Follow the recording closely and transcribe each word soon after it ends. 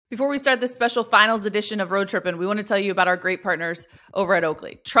Before we start this special finals edition of Road Trippin', we want to tell you about our great partners over at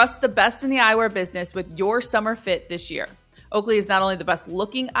Oakley. Trust the best in the eyewear business with your summer fit this year. Oakley is not only the best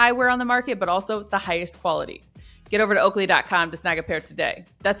looking eyewear on the market, but also the highest quality. Get over to Oakley.com to snag a pair today.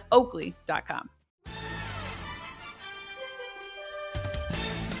 That's Oakley.com.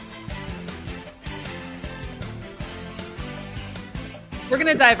 We're going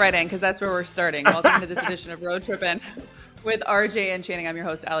to dive right in because that's where we're starting. Welcome to this edition of Road Trippin' with RJ and Channing. I'm your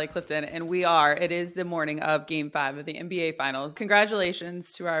host, Allie Clifton, and it is the morning of Game 5 of the NBA Finals.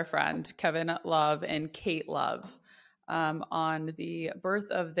 Congratulations to our friend Kevin Love and Kate Love on the birth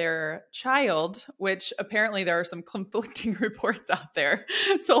of their child, which apparently there are some conflicting reports out there.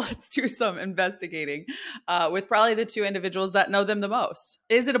 So let's do some investigating with probably the two individuals that know them the most.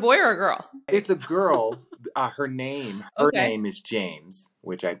 Is it a boy or a girl? It's a girl. Her name is James,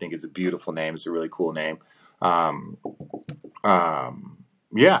 which I think is a beautiful name. It's a really cool name.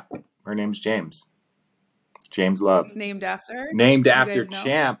 Yeah, her name's James. James Love. Named after? Named after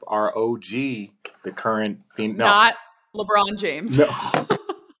Champ, our OG, the current theme. No. Not LeBron James. No.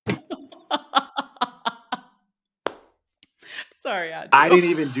 Sorry, I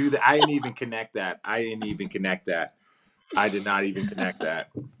didn't even do that. I didn't even connect that. I did not even connect that.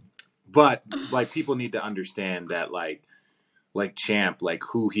 But like, people need to understand that like Champ, like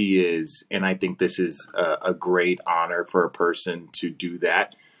who he is, and I think this is a great honor for a person to do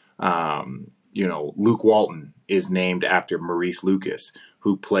that. Luke Walton is named after Maurice Lucas,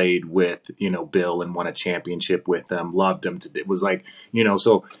 who played with, Bill and won a championship with them, loved him. It was like,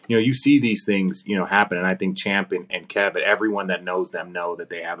 so, you see these things, happen. And I think Champ and Kevin, everyone that knows them know that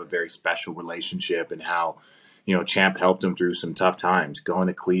they have a very special relationship, and how, Champ helped him through some tough times, going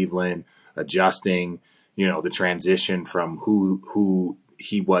to Cleveland, adjusting, the transition from who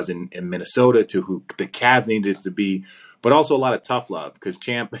he was in Minnesota to who the Cavs needed to be, but also a lot of tough love, because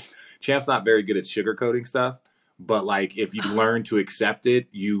Champ's not very good at sugarcoating stuff. But like, if you learn to accept it,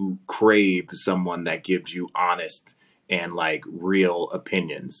 you crave someone that gives you honest and like real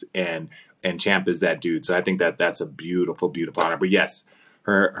opinions. And Champ is that dude. So I think that's a beautiful, beautiful honor. But yes,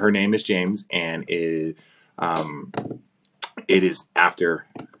 her name is James, and it is after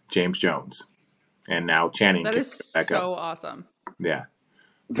James Jones. And now Channing. That is so awesome. Yeah.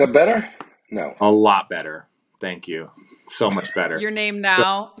 Is that better? No. A lot better. Thank you. So much better. Your name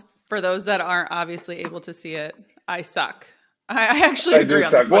now, for those that aren't obviously able to see it, I suck. I actually agree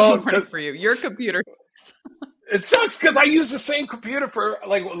on this one for you. Your computer. It sucks because I use the same computer for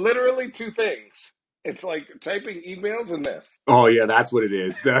like literally two things. It's like typing emails and this. Oh yeah, that's what it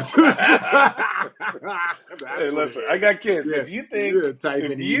is. Hey, listen, I got kids. Yeah, if you think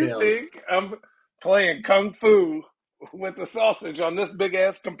emails. I'm playing kung fu with the sausage on this big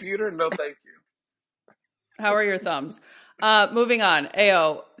ass computer, no thank you. How are your thumbs? Moving on.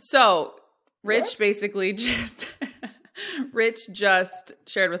 Ayo. So Rich basically just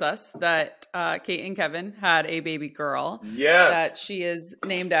shared with us that Kate and Kevin had a baby girl. Yes. That she is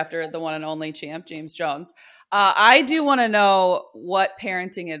named after the one and only Champ, James Jones. I do want to know what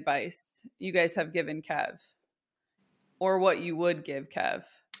parenting advice you guys have given Kev, or what you would give Kev.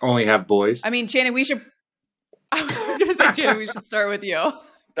 Only have boys. I mean, Channing, I was going to say, Channing, we should start with you.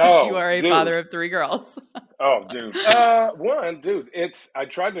 Oh, you are a father of 3 girls. Oh, dude. I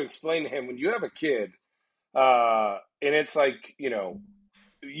tried to explain to him, when you have a kid, and it's like,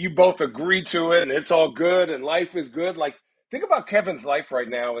 you both agree to it and it's all good and life is good. Like, think about Kevin's life right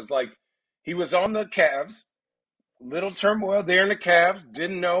now is like, he was on the Cavs, little turmoil there in the Cavs,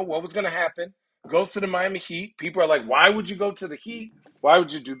 didn't know what was going to happen, goes to the Miami Heat. People are like, why would you go to the Heat? Why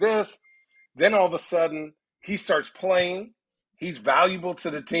would you do this? Then all of a sudden, he starts playing. He's valuable to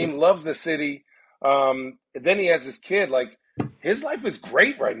the team, loves the city. Then he has his kid. Like, his life is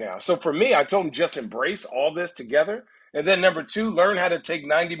great right now. So for me, I told him just embrace all this together. And then number 2, learn how to take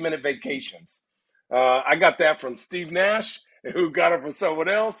 90-minute vacations. I got that from Steve Nash, who got it from someone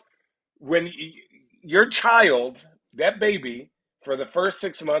else. When your child, that baby, for the first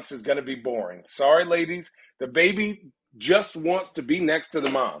 6 months is going to be boring. Sorry, ladies. The baby just wants to be next to the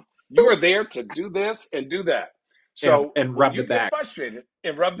mom. You are there to do this and do that. So and rub the back. Frustrated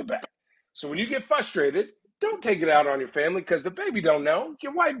and rub the back. So when you get frustrated, don't take it out on your family, because the baby don't know.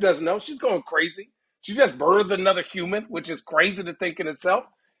 Your wife doesn't know. She's going crazy. She just birthed another human, which is crazy to think in itself.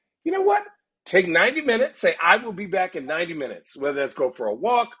 You know what? Take 90 minutes. Say, I will be back in 90 minutes. Whether that's go for a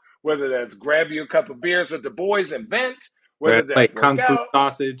walk, whether that's grab you a couple of beers with the boys and vent, whether that's like kung fu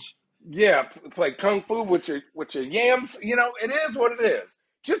sausage. Yeah, play kung fu with your yams. It is what it is.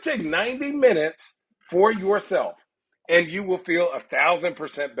 Just take 90 minutes for yourself, and you will feel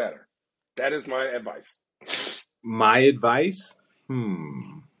 1,000% better. That is my advice. My advice?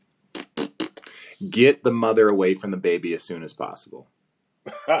 Get the mother away from the baby as soon as possible.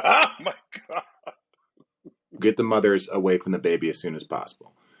 Oh my God. Get the mothers away from the baby as soon as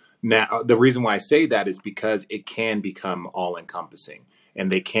possible. Now, the reason why I say that is because it can become all encompassing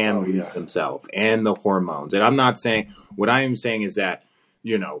and they can lose themselves and the hormones. And I'm not saying, what I am saying is that,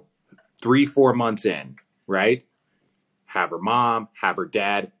 3-4 months in, right? Have her mom, have her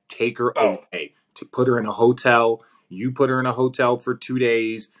dad, take her away, to put her in a hotel. You put her in a hotel for 2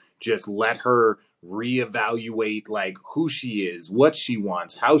 days. Just let her reevaluate like who she is, what she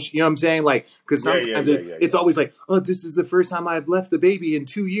wants, how she, you know what I'm saying? Like, because sometimes it's always like, oh, this is the first time I've left the baby in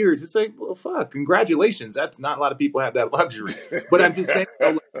 2 years. It's like, well, fuck, congratulations. That's not a lot of people have that luxury. But I'm just saying,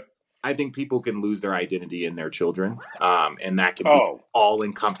 I think people can lose their identity in their children, and that can be all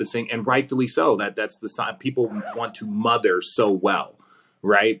encompassing, and rightfully so. That's the sign. People want to mother so well,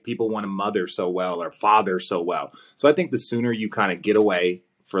 right? People want to mother so well or father so well. So I think the sooner you kind of get away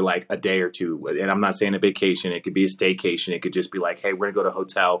for like a day or two, and I'm not saying a vacation, it could be a staycation. It could just be like, hey, we're gonna go to a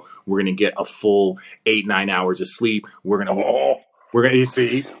hotel. We're gonna get a full 8-9 hours of sleep. We're gonna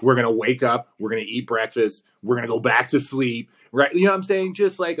wake up, we're gonna eat breakfast, we're gonna go back to sleep, right? You know what I'm saying?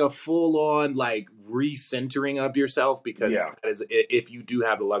 Just like a full on like recentering of yourself, because that is, if you do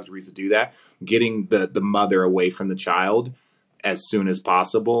have the luxuries to do that, getting the mother away from the child as soon as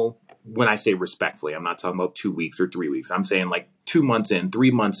possible. When I say respectfully, I'm not talking about 2 weeks or 3 weeks. I'm saying like 2 months in,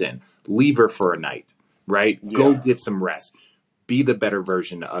 3 months in, leave her for a night, right? Yeah. Go get some rest. Be the better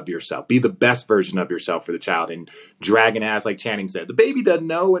version of yourself. Be the best version of yourself for the child. And dragging ass, like Channing said, the baby doesn't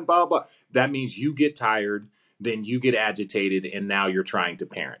know and blah, blah. That means you get tired, then you get agitated, and now you're trying to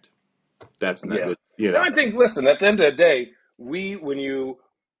parent. That's not, And I think, listen, at the end of the day,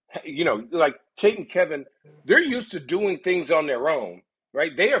 like Kate and Kevin, they're used to doing things on their own,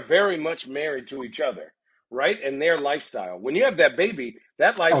 right? They are very much married to each other, right? And their lifestyle. When you have that baby,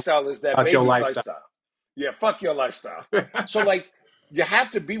 that lifestyle is that baby's lifestyle. Yeah, fuck your lifestyle. So, like, you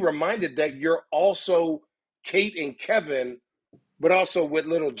have to be reminded that you're also Kate and Kevin, but also with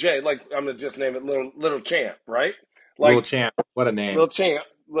little J. Like, I'm going to just name it little Champ, right? Like, Little Champ, what a name. Little Champ,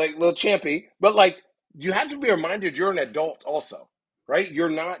 like Little Champy. But, like, you have to be reminded you're an adult also, right? You're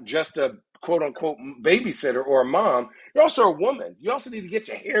not just a quote-unquote babysitter or a mom. You're also a woman. You also need to get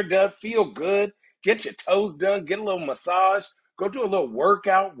your hair done, feel good, get your toes done, get a little massage, go do a little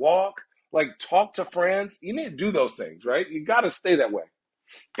workout, walk. Like, talk to friends. You need to do those things, right? You got to stay that way.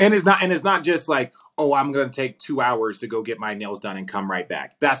 And it's not just like, oh, I'm going to take 2 hours to go get my nails done and come right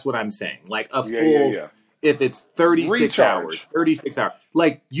back. That's what I'm saying. Like a full, if it's 36 hours,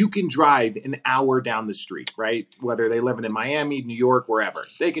 like you can drive an hour down the street, right? Whether they live in Miami, New York, wherever,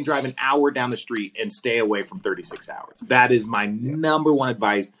 they can drive an hour down the street and stay away from 36 hours. That is my number one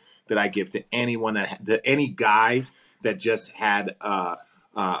advice that I give to anyone to any guy that just had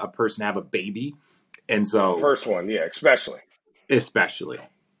a person have a baby. And so first one, especially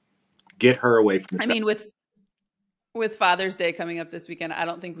get her away from the mean, with Father's Day coming up this weekend, I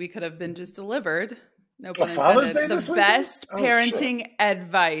don't think we could have been just delivered, no pun intended, the best parenting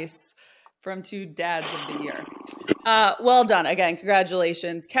advice from 2 dads of the year. Well done. Again,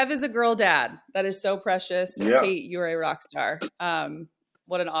 congratulations. Kev is a girl dad. That is so precious. Yeah. Kate, you're a rock star.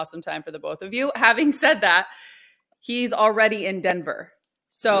 What an awesome time for the both of you. Having said that, he's already in Denver.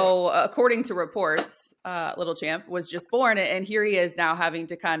 So according to reports, Little Champ was just born, and here he is now having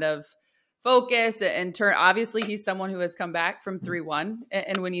to kind of focus and turn. Obviously, he's someone who has come back from 3-1.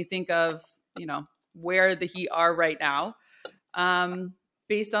 And when you think of, where the Heat are right now,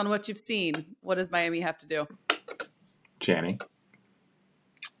 based on what you've seen, what does Miami have to do? Channing.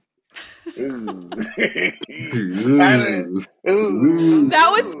 That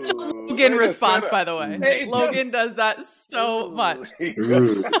was such a Logan response, by the way. Hey, Logan does that so much.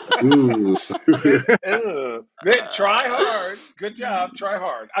 Try hard. Good job. Try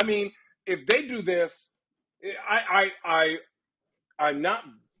hard. I mean, if they do this, I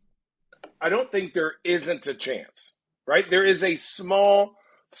don't think there isn't a chance, right? There is a small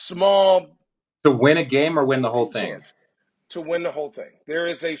to win a game or win the whole thing. To win the whole thing. There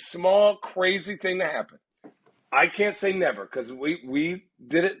is a small crazy thing to happen. I can't say never because we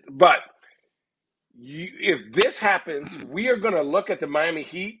did it, but if this happens, we are going to look at the Miami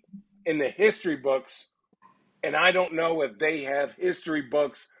Heat in the history books, and I don't know if they have history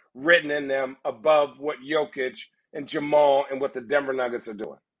books written in them above what Jokic and Jamal and what the Denver Nuggets are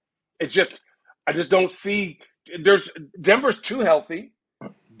doing. I just don't see. Denver's too healthy.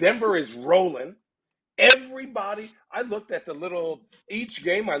 Denver is rolling. Everybody, I looked at each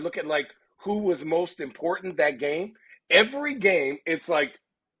game, I look at like who was most important that game. Every game, it's like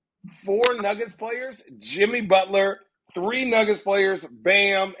 4 Nuggets players, Jimmy Butler, 3 Nuggets players,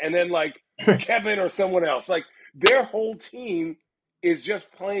 bam, and then like Kevin or someone else. Like their whole team is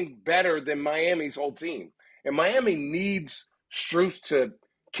just playing better than Miami's whole team. And Miami needs Strus to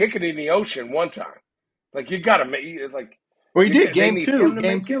kick it in the ocean one time. Like you got to make like. Well, he did They game need two. him to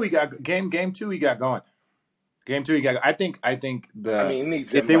Game make two, it. he got game two. He got going. Game two, he got. I think I the mean, he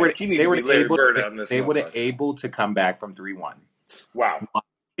needs if him. they were Like he need to be Larry Bird out in this they would have motherfucker. able to come back from 3-1. Wow.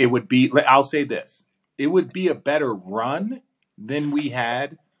 It would be. I'll say this: it would be a better run than we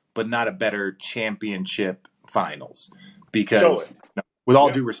had, but not a better championship finals. Totally. Because with all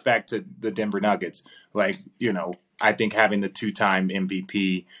Yeah. due respect to the Denver Nuggets, like I think having the 2-time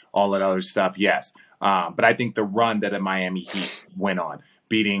MVP, all that other stuff, yes. But I think the run that a Miami Heat went on,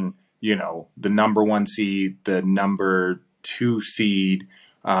 beating the number 1 seed, the number 2 seed,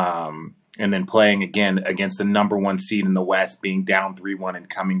 and then playing again against the number 1 seed in the West, being down 3-1 and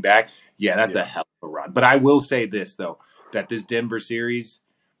coming back. Yeah, that's a hell of a run. But I will say this, though, that this Denver series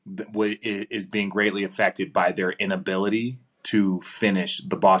is being greatly affected by their inability to finish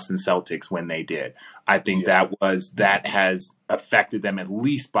the Boston Celtics when they did. I think that has affected them at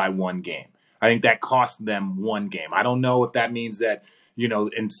least by 1 game. I think that cost them 1 game. I don't know if that means that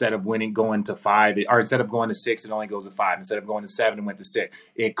instead of going to 5, or instead of going to 6, it only goes to 5. Instead of going to 7, it went to 6.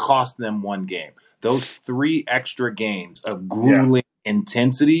 It cost them 1 game. Those 3 extra games of grueling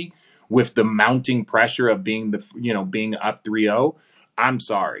intensity with the mounting pressure of being being up 3-0. I'm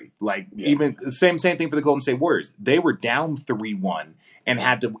sorry. Even the same thing for the Golden State Warriors. They were down 3-1 and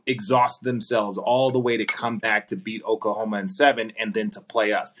had to exhaust themselves all the way to come back to beat Oklahoma in 7 and then to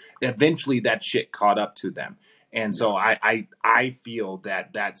play us. Eventually, that shit caught up to them. And so I feel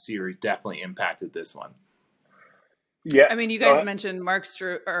that series definitely impacted this one. Yeah. I mean, you guys mentioned Max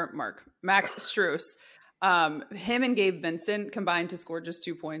Strus. Him and Gabe Vincent combined to score just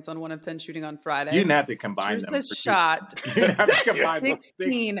 2 points on 1 of 10 shooting on Friday. You didn't have to combine Strus them. has shot You didn't have to combine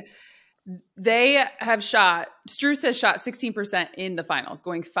 16. They have shot. Strus has shot 16% in the finals,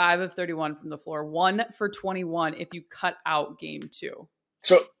 going 5 of 31 from the floor, 1 for 21 if you cut out game 2.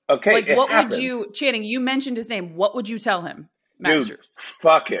 So okay, what happens. would you, Channing? You mentioned his name. What would you tell him, Max Strus?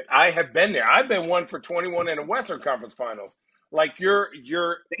 Fuck it. I have been there. I've been 1 for 21 in the Western Conference Finals. Like you're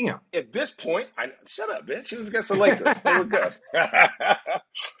damn. At this point. Shut up, bitch. He was against the Lakers. They were good.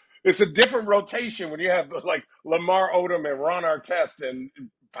 It's a different rotation when you have like Lamar Odom and Ron Artest and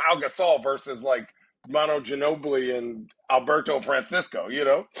Pau Gasol versus like Manu Ginobili and Alberto Francisco.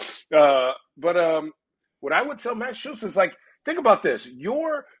 But what I would tell Max Strus is like, think about this.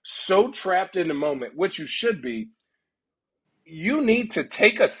 You're so trapped in the moment, which you should be. You need to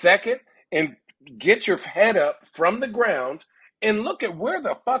take a second and get your head up from the ground and look at where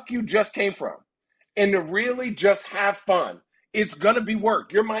the fuck you just came from and to really just have fun. It's going to be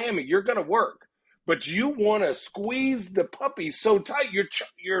work. You're Miami. You're going to work. But you want to squeeze the puppy so tight, you're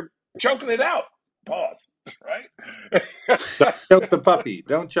choking it out. Pause. Right? Don't choke the puppy.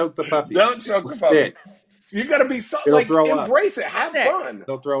 Don't choke the puppy. Don't choke the puppy. So you got to be like, embrace it. Have fun.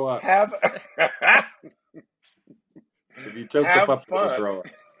 Don't throw up. If you choke the puppy, it'll throw up.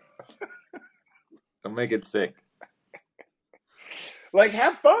 Don't make it sick. Like,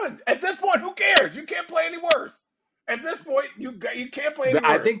 have fun. At this point, who cares? You can't play any worse. At this point, you can't play any worse.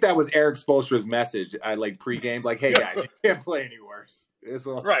 I think that was Eric Spoelstra's message. Pregame, like, hey guys, you can't play any worse.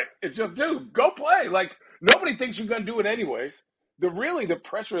 Right. It's just, dude, go play. Like, nobody thinks you're going to do it anyways. The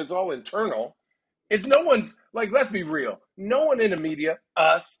pressure is all internal. It's no one's, like, let's be real. No one in the media,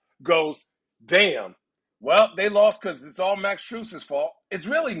 us, goes, damn, well, they lost because it's all Max Strus's fault. It's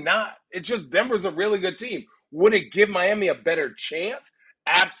really not. It's just Denver's a really good team. Would it give Miami a better chance?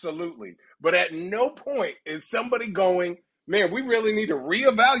 Absolutely. But at no point is somebody going, man, we really need to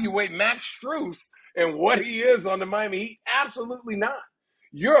reevaluate Max Strus and what he is on the Miami Heat. Absolutely not.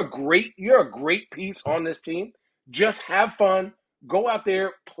 You're a great piece on this team. Just have fun. Go out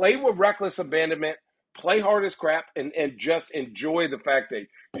there, play with reckless abandonment, play hard as crap, and just enjoy the fact that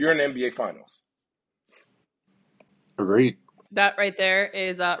you're in NBA Finals. Agreed. That right there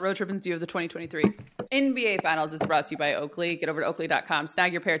is Road Trippin's view of the 2023 NBA Finals. Is brought to you by Oakley. Get over to Oakley.com.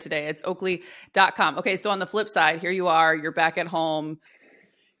 Snag your pair today. It's Oakley.com. Okay, so on the flip side, here you are. You're back at home.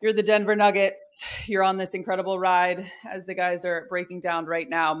 You're the Denver Nuggets. You're on this incredible ride as the guys are breaking down right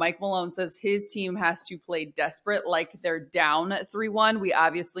now. Mike Malone says his team has to play desperate like they're down 3-1. We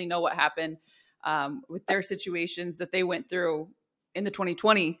obviously know what happened with their situations that they went through in the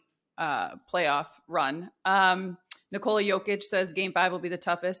 2020 playoff run. Nikola Jokic says Game 5 will be the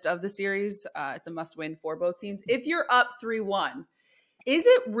toughest of the series. It's a must-win for both teams. If you're up 3-1, is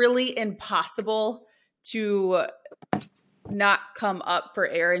it really impossible to not come up for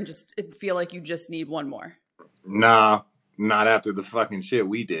air and just feel like you just need one more? Nah, not after the fucking shit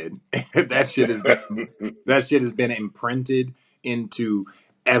we did. That shit has been imprinted into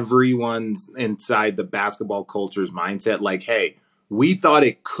everyone's inside the basketball culture's mindset. Like, hey, we thought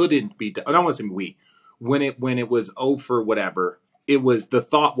it couldn't be done. I don't want to say we. When it was for whatever, the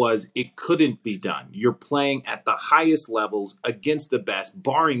thought was it couldn't be done. You're playing at the highest levels against the best,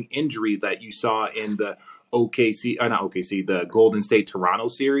 barring injury that you saw in the not OKC, the Golden State Toronto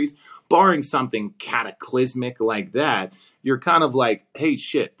series, barring something cataclysmic like that. You're kind of like, hey,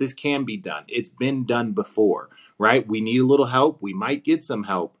 shit, this can be done. It's been done before, right? We need a little help. We might get some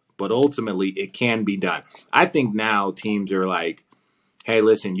help, but ultimately it can be done. I think now teams are like, hey,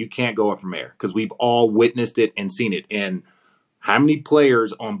 listen, you can't go up from there because we've all witnessed it and seen it. And how many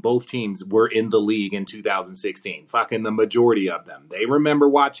players on both teams were in the league in 2016? Fucking the majority of them. They remember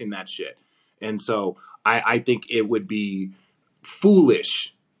watching that shit. And so I think it would be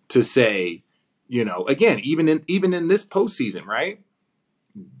foolish to say, again, even in this postseason, right?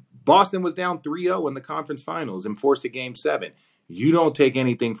 Boston was down 3-0 in the conference finals and forced a game 7. You don't take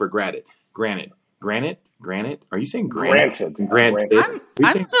anything for granted. Granted. Are you saying granted? Granted.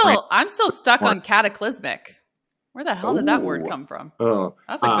 I'm still stuck on cataclysmic. Where the hell did that word come from? Oh,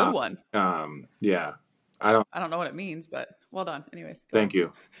 that's a good one. Yeah. I don't know what it means, but well done. Anyways. Thank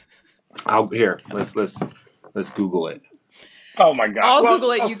you. Let's Google it. Oh my God. I'll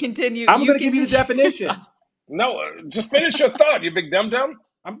Google it. You continue. I'm going to give you the definition. No, just finish your thought, you big dum-dum.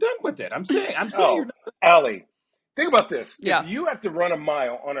 I'm done with it. I'm saying you're not. Allie, think about this. Yeah. If you have to run a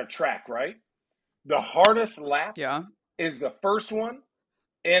mile on a track, right? The hardest lap is the first one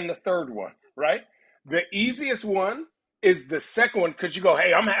and the third one, right? The easiest one is the second one because you go,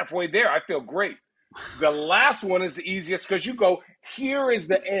 hey, I'm halfway there. I feel great. The last one is the easiest because you go, here is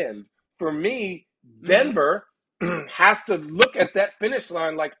the end. For me, Denver has to look at that finish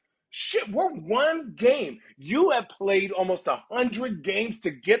line like, shit, we're one game. You have played almost 100 games to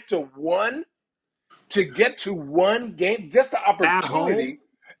get to one game. Just the opportunity. At home?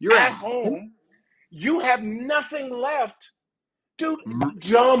 You're at home? You have nothing left. Dude,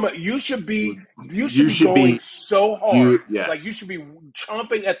 dumb. You should be going so hard. Like you should be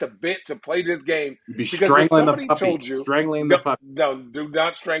chomping at the bit to play this game. Be because somebody told you strangling the puppy. No, do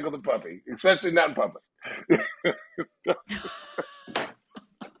not strangle the puppy, especially not in public.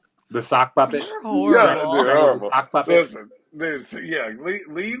 The sock puppet. You're horrible. Yeah, horrible. The sock puppet. Listen,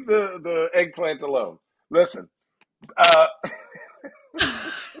 leave the eggplant alone. Listen,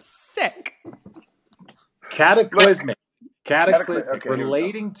 sick. Cataclysmic. Okay,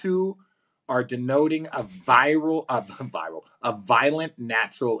 relating to or denoting a violent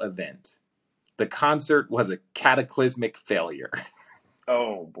natural event. The concert was a cataclysmic failure.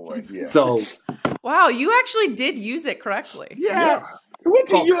 Oh boy, yeah. So, wow, you actually did use it correctly. Yes. Who went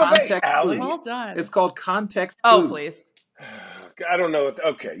to U of A, Allie? Well done. It's called context clues. Oh, please. I don't know.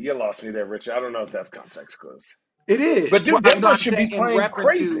 Okay, you lost me there, Richard. I don't know if that's context clues. It is. But dude, Denver should be playing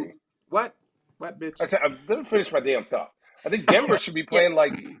crazy. What, bitch? I said, I'm going to finish my damn thought. I think Denver should be playing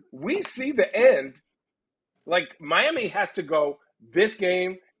like we see the end. Like Miami has to go this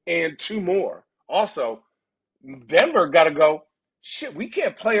game and 2 more. Also, Denver got to go, shit, we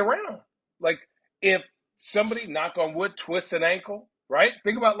can't play around. Like if somebody, knock on wood, twists an ankle, right?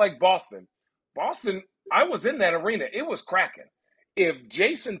 Think about like Boston. Boston, I was in that arena. It was cracking. If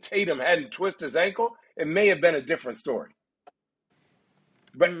Jason Tatum hadn't twisted his ankle, it may have been a different story.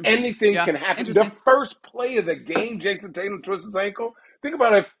 But anything can happen. The first play of the game, Jason Tatum twists his ankle. Think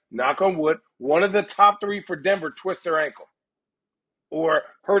about if, knock on wood, one of the top 3 for Denver twists their ankle or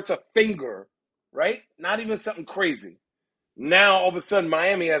hurts a finger, right? Not even something crazy. Now all of a sudden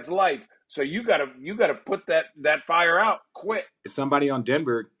Miami has life. So you gotta put that fire out quick. Somebody on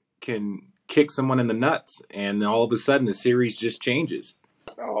Denver can kick someone in the nuts, and all of a sudden the series just changes.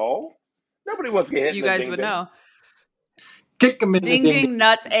 Oh, nobody wants to get hit. You guys would know. Kick them in ding, the ding,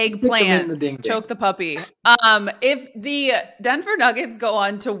 nuts, eggplant, choke the puppy. If the Denver Nuggets go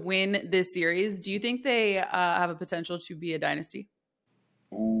on to win this series, do you think they have a potential to be a dynasty?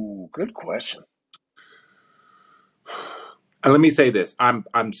 Ooh, good question. Let me say this.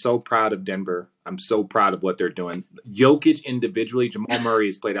 I'm so proud of Denver. I'm so proud of what they're doing. Jokic individually, Jamal Murray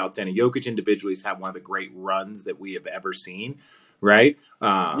has played outstanding. Jokic individually has had one of the great runs that we have ever seen, right?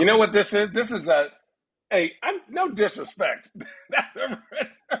 You know what this is? This is hey, I'm no disrespect. That's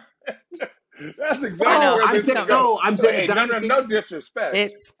exactly where this is going. No, I'm saying no disrespect.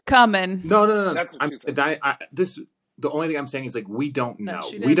 It's coming. No. That's what the only thing I'm saying is like we don't know.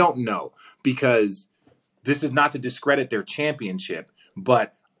 We don't know because this is not to discredit their championship,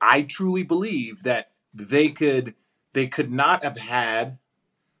 but I truly believe that they could not have had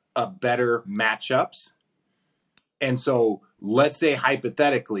a better matchups And so let's say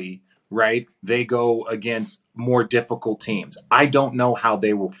hypothetically, right, they go against more difficult teams. I don't know how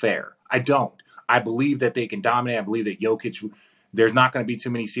they will fare. I don't. I believe that they can dominate. I believe that Jokic, there's not going to be too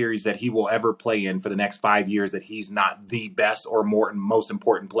many series that he will ever play in for the next 5 years that he's not the best or most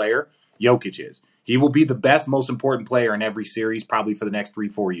important player. Jokic is. He will be the best, most important player in every series probably for the next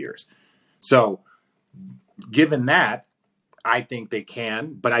 3-4 years. So given that, I think they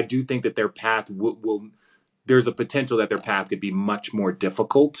can, but I do think that their path will there's a potential that their path could be much more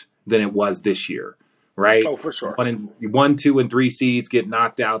difficult than it was this year, right? Oh, for sure. 1, 2, and 3 seeds get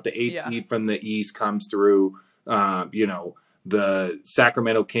knocked out. The 8th Yeah. seed from the East comes through. The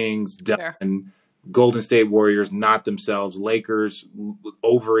Sacramento Kings done. Golden State Warriors not themselves. Lakers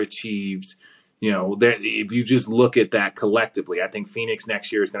overachieved. If you just look at that collectively, I think Phoenix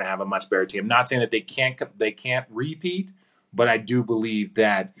next year is going to have a much better team. I'm not saying that they can't repeat, but I do believe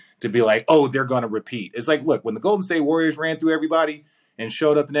that to be like, oh, they're going to repeat. It's like, look, when the Golden State Warriors ran through everybody and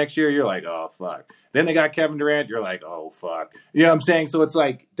showed up the next year, you're like, oh, fuck. Then they got Kevin Durant. You're like, oh, fuck. You know what I'm saying? So it's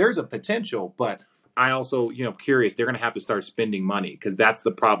like there's a potential, but I also, curious, they're going to have to start spending money because that's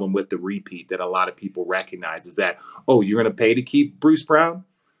the problem with the repeat that a lot of people recognize is that, oh, you're going to pay to keep Bruce Brown?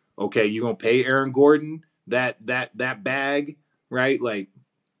 Okay, you're going to pay Aaron Gordon that bag, right? Like,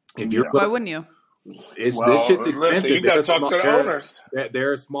 if you're why wouldn't you? This shit's expensive. Listen, you got to talk to the owners.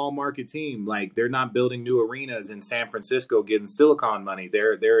 They're a small market team. Like they're not building new arenas in San Francisco getting Silicon money.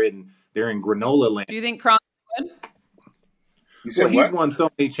 They're in granola land. Do you think Kron would win? He's won so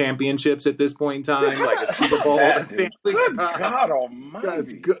many championships at this point in time, like a Super Bowl. Good God Almighty!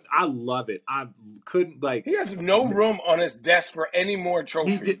 That's good. I love it. I couldn't like. He has no room on his desk for any more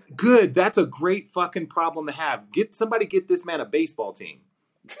trophies. Good. That's a great fucking problem to have. Get this man a baseball team.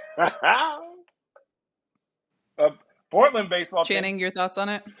 Portland baseball team. Channing, your thoughts on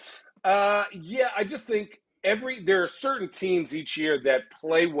it? Yeah, I just think there are certain teams each year that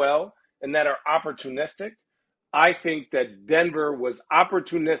play well and that are opportunistic. I think that Denver was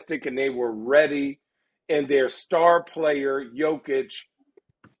opportunistic and they were ready, and their star player, Jokic,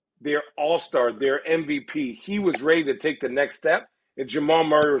 their all-star, their MVP, he was ready to take the next step, and Jamal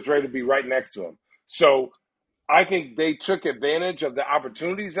Murray was ready to be right next to him. So I think they took advantage of the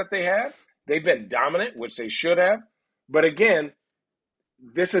opportunities that they had. They've been dominant, which they should have. But again,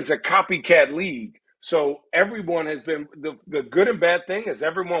 this is a copycat league. So everyone has been the good and bad thing is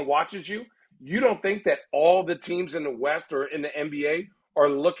everyone watches you. You don't think that all the teams in the West or in the NBA are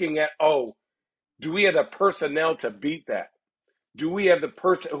looking at, oh, do we have the personnel to beat that? Do we have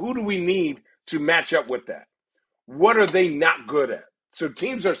who do we need to match up with that? What are they not good at? So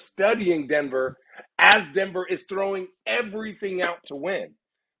teams are studying Denver as Denver is throwing everything out to win.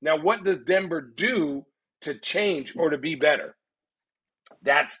 Now, what does Denver do to change or to be better?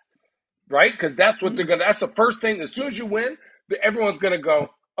 That's right, because that's what that's the first thing. As soon as you win, everyone's going to go,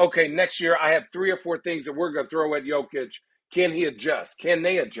 okay, next year I have 3 or 4 things that we're going to throw at Jokic. Can he adjust? Can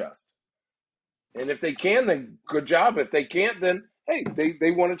they adjust? And if they can, then good job. If they can't, then, hey, they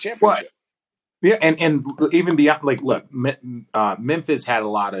won a championship. What? Yeah, and even beyond, like, look, Memphis had a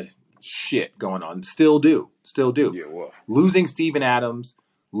lot of shit going on. Still do. Yeah, well. Losing Steven Adams,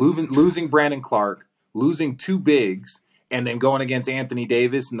 losing Brandon Clark, losing 2 bigs, and then going against Anthony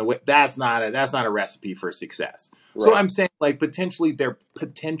Davis and that's not a recipe for success. Right. So I'm saying like potentially their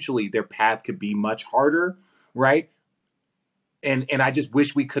path could be much harder, right? And I just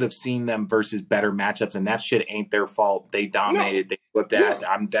wish we could have seen them versus better matchups, and that shit ain't their fault. They dominated, They whipped ass.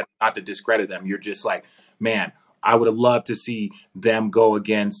 I'm not to discredit them. You're just like, man, I would have loved to see them go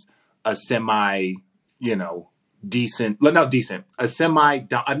against a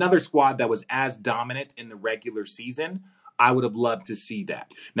another squad that was as dominant in the regular season. I would have loved to see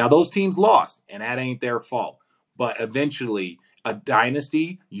that. Now, those teams lost, and that ain't their fault. But eventually, a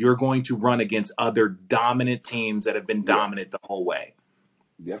dynasty, you're going to run against other dominant teams that have been dominant the whole way.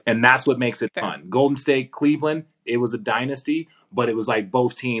 Yeah. And that's what makes it fun. Golden State, Cleveland, it was a dynasty, but it was like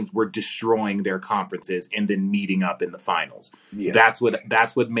both teams were destroying their conferences and then meeting up in the finals. Yeah. That's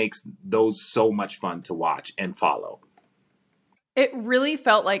what makes those so much fun to watch and follow. It really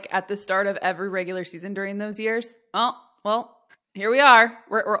felt like at the start of every regular season during those years, well, here we are.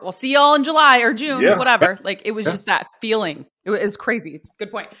 We'll see y'all in July or June, whatever. Like it was just that feeling. It was crazy. Good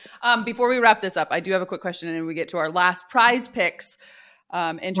point. Before we wrap this up, I do have a quick question, and we get to our last prize picks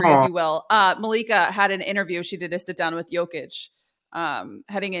entry, if you will. Malika had an interview. She did a sit down with Jokic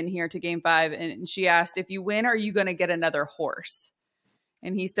heading in here to Game 5, and she asked, "If you win, are you going to get another horse?"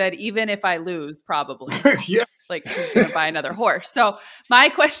 And he said, "Even if I lose, probably." Yeah. Like she's going to buy another horse. So my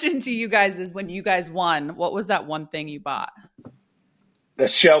question to you guys is, when you guys won, what was that one thing you bought? The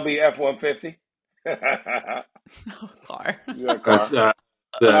Shelby F-150. Car. Yeah, car.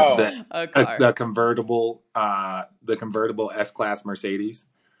 A car. The convertible S-Class Mercedes.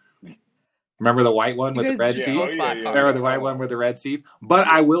 Remember the white one with the red seat? Remember the white one with the red seat? But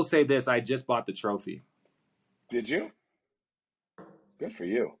I will say this, I just bought the trophy. Did you? Good for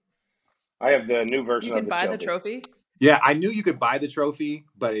you. I have the new version of the Shelby. You can buy the trophy? Yeah, I knew you could buy the trophy,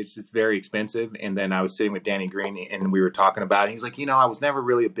 but it's just very expensive. And then I was sitting with Danny Green and we were talking about it. He's like, I was never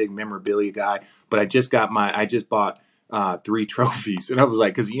really a big memorabilia guy, but I just bought 3 trophies. And I was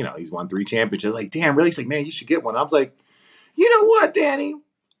like, because, he's won 3 championships. I was like, damn, really? He's like, man, you should get one. I was like, you know what, Danny?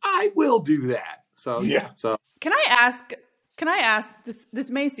 I will do that. So, yeah. So Can I ask this?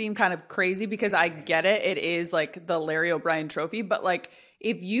 This may seem kind of crazy because I get it. It is like the Larry O'Brien trophy, but like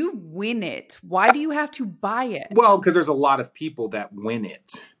if you win it, why do you have to buy it? Well, because there's a lot of people that win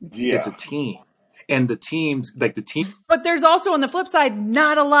it. Yeah. It's a team. And the teams, But there's also on the flip side,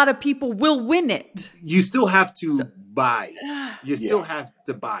 not a lot of people will win it. You still have to buy it. You still have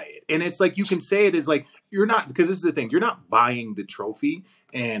to buy it. And it's like, you can say it is like, you're not, because this is the thing, you're not buying the trophy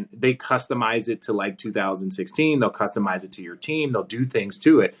and they customize it to like 2016. They'll customize it to your team. They'll do things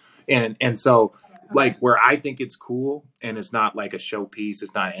to it. And so like where I think it's cool and it's not like a showpiece,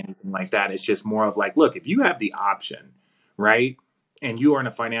 it's not anything like that. It's just more of like, look, if you have the option, right? And you are in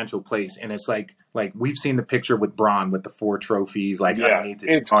a financial place, and it's like we've seen the picture with Braun with the 4 trophies. Like, I don't need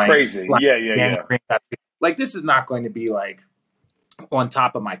to. It's crazy. Like, Yeah. Like, this is not going to be like on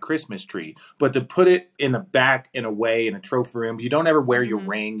top of my Christmas tree, but to put it in the back in a way in a trophy room, you don't ever wear your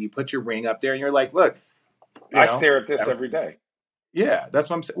ring. You put your ring up there, and you're like, look. I stare at this every day. Yeah, that's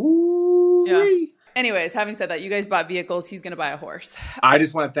what I'm saying. Ooh. Yeah. Anyways, having said that, you guys bought vehicles. He's going to buy a horse. I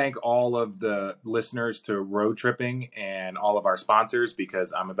just want to thank all of the listeners to Road Tripping and all of our sponsors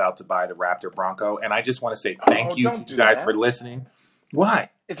because I'm about to buy the Raptor Bronco. And I just want to say thank you to you guys for listening. Why?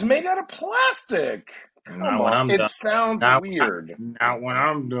 It's made out of plastic. It sounds weird. Not when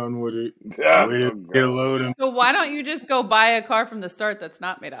I'm done with it. Get a load. So why don't you just go buy a car from the start that's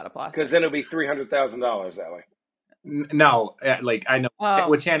not made out of plastic? Because then it'll be $300,000 that way. No, like I know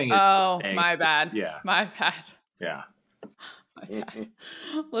what Channing is saying. My bad. Yeah. My bad. Yeah. My bad.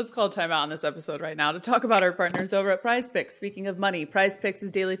 Let's call timeout on this episode right now to talk about our partners over at Prize Picks. Speaking of money, Prize Picks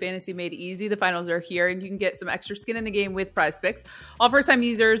is daily fantasy made easy. The finals are here, and you can get some extra skin in the game with Prize Picks. All first-time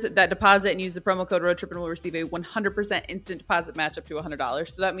users that deposit and use the promo code ROADTRIPPIN will receive a 100% instant deposit match up to $100.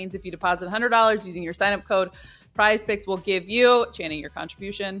 So that means if you deposit $100 using your sign-up code, Prize Picks will give you, Channing, your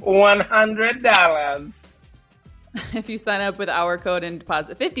contribution, $100. If you sign up with our code and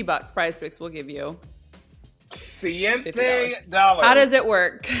deposit $50, Prize Picks will give you $50. How does it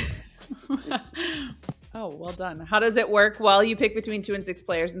work? Oh, well done. How does it work? Well, you pick between 2 and 6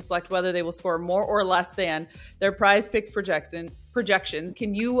 players and select whether they will score more or less than their Prize Picks projections.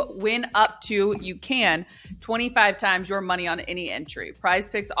 Can you win up to, 25 times your money on any entry? Prize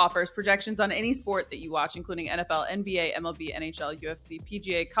Picks offers projections on any sport that you watch, including NFL, NBA, MLB, NHL, UFC,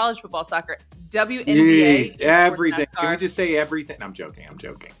 PGA, college football, soccer, WNBA, everything. NASCAR, Can we just say everything? I'm joking.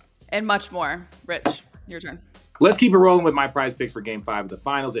 and much more. Rich, your turn. Let's keep it rolling with my Prize Picks for Game 5 of the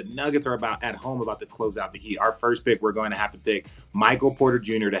finals. The Nuggets are at home about to close out the Heat. Our first pick, we're going to have to pick Michael Porter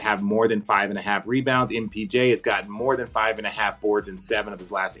Jr. to have more than 5.5 rebounds. MPJ has gotten more than 5.5 boards in 7 of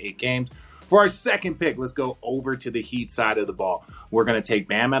his last 8 games. For our second pick, let's go over to the Heat side of the ball. We're going to take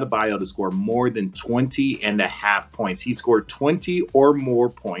Bam Adebayo to score more than 20.5 points. He scored 20 or more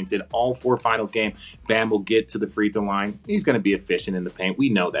points in all 4 finals games. Bam will get to the free throw line. He's going to be efficient in the paint. We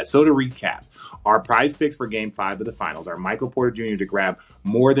know that. So to recap, our Prize Picks for Game 5 of the finals are Michael Porter Jr. to grab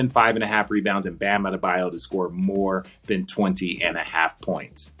more than 5.5 rebounds and Bam Adebayo to score more than 20.5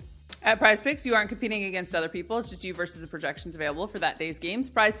 points. At Prize Picks, you aren't competing against other people. It's just you versus the projections available for that day's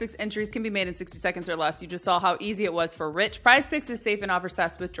games. Prize Picks entries can be made in 60 seconds or less. You just saw how easy it was for Rich. Prize Picks is safe and offers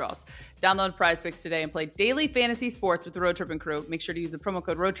fast withdrawals. Download Prize Picks today and play daily fantasy sports with the Road Trippin' crew. Make sure to use the promo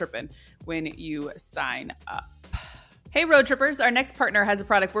code ROADTRIPPIN when you sign up. Hey Road Trippers, our next partner has a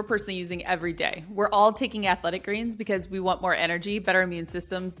product we're personally using every day. We're all taking Athletic Greens because we want more energy, better immune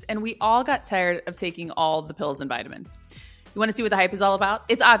systems, and we all got tired of taking all the pills and vitamins. You want to see what the hype is all about?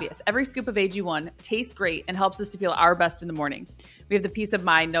 It's obvious. Every scoop of AG1 tastes great and helps us to feel our best in the morning. We have the peace of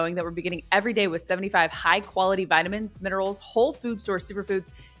mind knowing that we're beginning every day with 75 high-quality vitamins, minerals, whole food source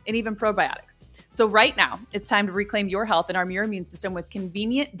superfoods, and even probiotics. So right now, it's time to reclaim your health and arm your immune system with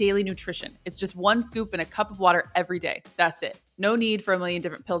convenient daily nutrition. It's just 1 scoop in a cup of water every day. That's it. No need for a million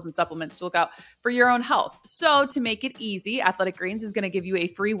different pills and supplements to look out for your own health. So to make it easy, Athletic Greens is going to give you a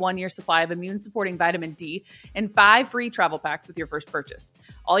free 1-year supply of immune-supporting vitamin D and 5 free travel packs with your first purchase.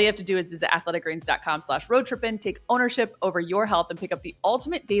 All you have to do is visit athleticgreens.com/roadtrippin, take ownership over your health, and pick up the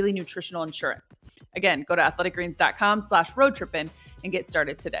ultimate daily nutritional insurance. Again, go to athleticgreens.com/roadtrippin and get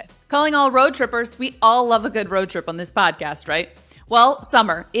started today. Calling all road trippers, we all love a good road trip on this podcast, right? Well,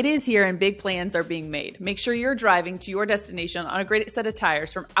 summer, it is here and big plans are being made. Make sure you're driving to your destination on a great set of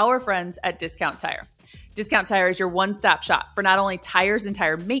tires from our friends at Discount Tire. Discount Tire is your one-stop shop for not only tires and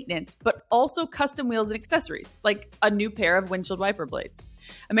tire maintenance, but also custom wheels and accessories, like a new pair of windshield wiper blades.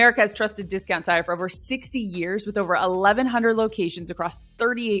 America has trusted Discount Tire for over 60 years with over 1,100 locations across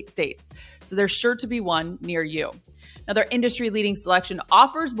 38 states, so there's sure to be one near you. Now, their industry-leading selection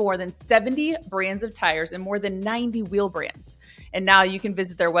offers more than 70 brands of tires and more than 90 wheel brands. And now you can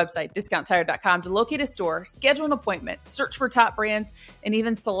visit their website, discounttire.com, to locate a store, schedule an appointment, search for top brands, and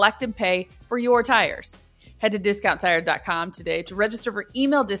even select and pay for your tires. Head to discounttire.com today to register for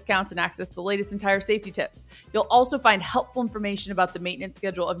email discounts and access the latest in tire safety tips. You'll also find helpful information about the maintenance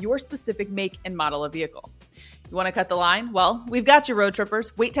schedule of your specific make and model of vehicle. You want to cut the line? Well, we've got you, road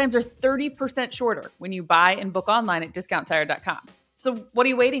trippers. Wait times are 30% shorter when you buy and book online at discounttire.com. So what are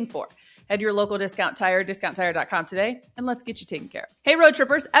you waiting for? Head to your local Discount Tire, discounttire.com today, and let's get you taken care of. Hey, road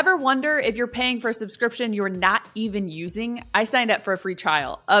trippers, ever wonder if you're paying for a subscription you're not even using? I signed up for a free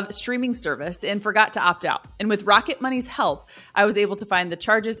trial of streaming service and forgot to opt out. And with Rocket Money's help, I was able to find the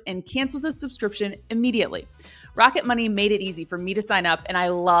charges and cancel the subscription immediately. Rocket Money made it easy for me to sign up, and I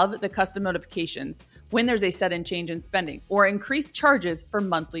love the custom notifications when there's a sudden change in spending or increased charges for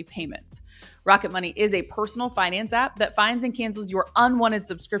monthly payments. Rocket Money is a personal finance app that finds and cancels your unwanted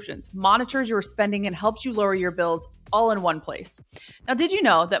subscriptions, monitors your spending, and helps you lower your bills all in one place. Now, did you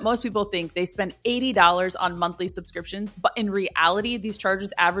know that most people think they spend $80 on monthly subscriptions, but in reality, these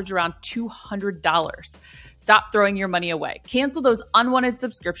charges average around $200? Stop throwing your money away. Cancel those unwanted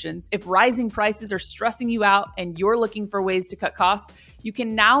subscriptions. If rising prices are stressing you out and you're looking for ways to cut costs, you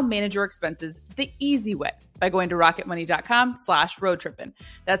can now manage your expenses the easy way by going to rocketmoney.com/roadtrippin.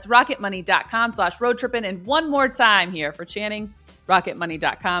 That's rocketmoney.com/roadtrippin. And one more time here for Channing,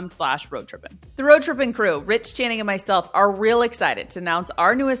 rocketmoney.com/roadtrippin. The Road Trippin' crew, Rich, Channing, and myself, are real excited to announce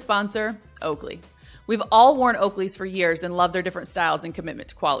our newest sponsor, Oakley. We've all worn Oakleys for years and love their different styles and commitment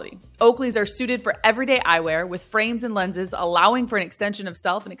to quality. Oakleys are suited for everyday eyewear with frames and lenses, allowing for an extension of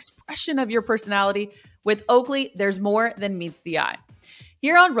self and expression of your personality. With Oakley, there's more than meets the eye.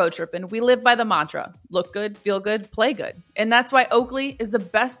 Here on Road Trippin', we live by the mantra, look good, feel good, play good. And that's why Oakley is the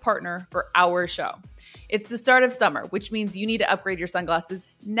best partner for our show. It's the start of summer, which means you need to upgrade your sunglasses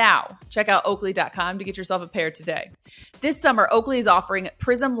now. Check out Oakley.com to get yourself a pair today. This summer, Oakley is offering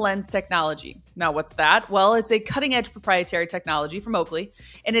Prism Lens technology. Now, what's that? Well, it's a cutting-edge proprietary technology from Oakley,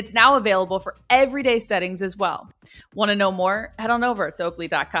 and it's now available for everyday settings as well. Want to know more? Head on over to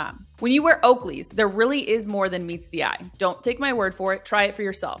Oakley.com. When you wear Oakleys, there really is more than meets the eye. Don't take my word for it. Try it for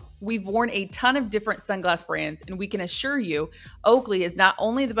yourself. We've worn a ton of different sunglass brands, and we can assure you Oakley is not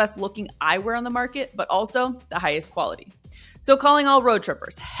only the best looking eyewear on the market, but also the highest quality. So calling all road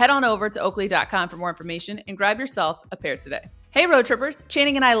trippers, head on over to Oakley.com for more information and grab yourself a pair today. Hey road trippers,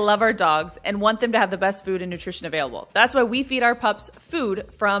 Channing and I love our dogs and want them to have the best food and nutrition available. That's why we feed our pups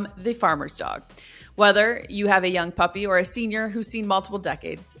food from the farmer's dog. Whether you have a young puppy or a senior who's seen multiple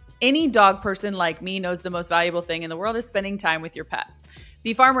decades, any dog person like me knows the most valuable thing in the world is spending time with your pet.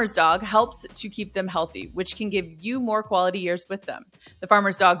 The Farmer's Dog helps to keep them healthy, which can give you more quality years with them. The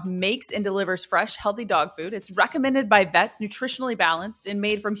Farmer's Dog makes and delivers fresh, healthy dog food. It's recommended by vets, nutritionally balanced, and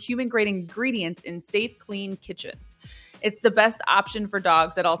made from human-grade ingredients in safe, clean kitchens. It's the best option for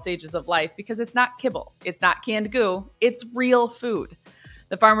dogs at all stages of life because it's not kibble, it's not canned goo, it's real food.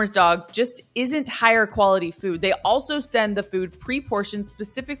 The Farmer's Dog just isn't higher quality food. They also send the food pre-portioned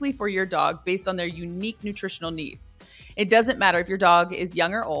specifically for your dog based on their unique nutritional needs. It doesn't matter if your dog is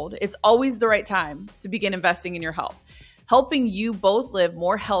young or old. It's always the right time to begin investing in your health, helping you both live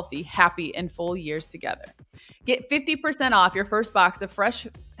more healthy, happy, and full years together. Get 50% off your first box of fresh,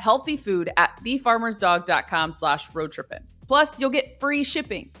 healthy food at thefarmersdog.com/roadtrippin. Plus, you'll get free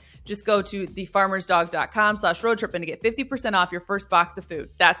shipping. Just go to thefarmersdog.com/roadtrippin to get 50% off your first box of food.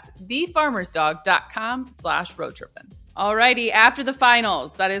 That's thefarmersdog.com/roadtrippin. Alrighty, after the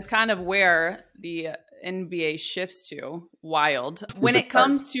finals, that is kind of where the NBA shifts to. Wild. When it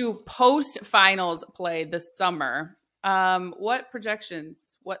comes to post-finals play this summer, what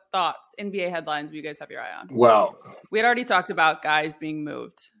projections, what thoughts, NBA headlines will you guys have your eye on? Well, we had already talked about guys being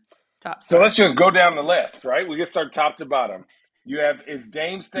moved. Top so let's just go down the list, right? We can start top to bottom. You have, is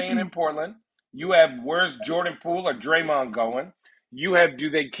Dame staying in Portland? You have, where's Jordan Poole or Draymond going? You have,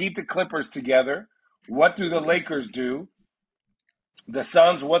 do they keep the Clippers together? What do the Lakers do? The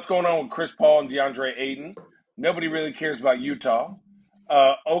Suns, what's going on with Chris Paul and DeAndre Ayton? Nobody really cares about Utah.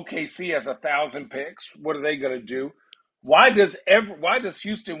 OKC has 1,000 picks. What are they going to do? Why does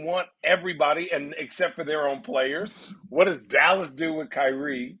Houston want everybody and except for their own players? What does Dallas do with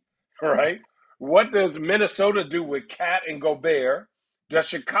Kyrie? Right? What does Minnesota do with Cat and Gobert? Does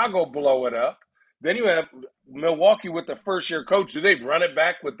Chicago blow it up? Then you have Milwaukee with the first year coach. Do they run it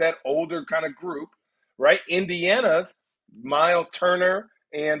back with that older kind of group? Right? Indiana's Miles Turner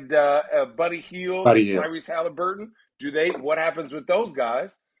and Buddy Hield Buddy and Hield. Tyrese Halliburton. What happens with those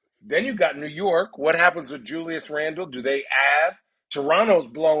guys? Then you got New York. What happens with Julius Randle? Do they add? Toronto's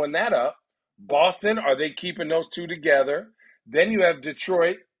blowing that up. Boston, are they keeping those two together? Then you have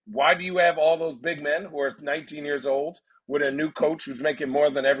Detroit. Why do you have all those big men who are 19 years old with a new coach who's making more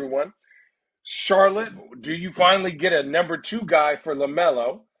than everyone? Charlotte, do you finally get a number 2 guy for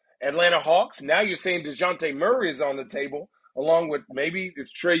LaMelo? Atlanta Hawks, now you're saying DeJounte Murray is on the table, along with maybe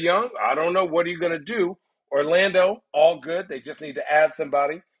it's Trae Young. I don't know. What are you going to do? Orlando, all good. They just need to add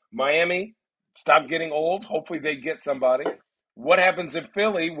somebody. Miami, stop getting old. Hopefully they get somebody. What happens in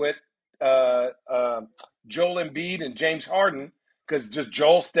Philly with Joel Embiid and James Harden? Because does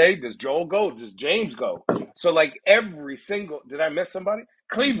Joel stay? Does Joel go? Does James go? So like every single – did I miss somebody?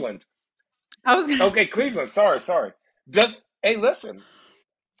 Cleveland. I was gonna Okay, Cleveland. Sorry. Hey, listen.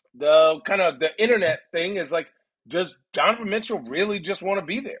 The kind of the internet thing is like, does Donovan Mitchell really just want to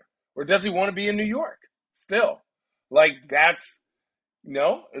be there, or does he want to be in New York still? Like that's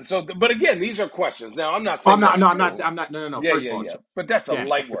no. So, but again, these are questions. Now, I'm not saying I'm not. that's No, true. I'm not. No. Yeah, First yeah, of all, yeah. But that's a Channing,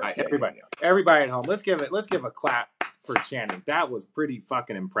 light work. everybody at home. Let's give a clap for Channing. That was pretty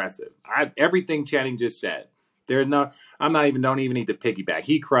fucking impressive. Everything Channing just said. There's no. Don't even need to piggyback.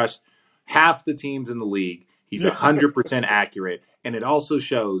 He crushed half the teams in the league. He's 100% accurate, and it also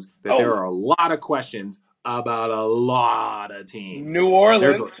shows that there are a lot of questions about a lot of teams. New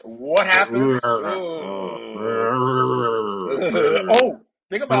Orleans, what happens?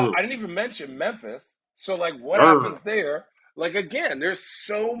 Think about, I didn't even mention Memphis. So, like, what happens there? Like, again, there's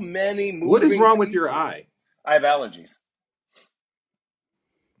so many moving What is wrong with pieces. your eye? I have allergies.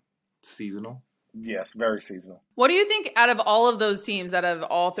 Seasonal? Yes, very seasonal. What do you think out of all of those teams, out of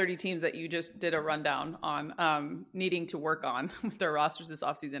all 30 teams that you just did a rundown on needing to work on with their rosters this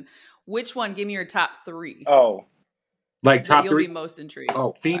offseason, which one, give me your top 3? Oh. Like top 3? You'll be most intrigued.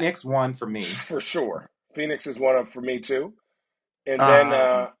 Oh, Phoenix won for me. For sure. Phoenix is one for me too. And then,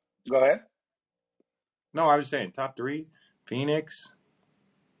 go ahead. No, I was saying top 3, Phoenix,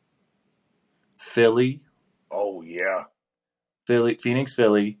 Philly. Oh, yeah. Phoenix,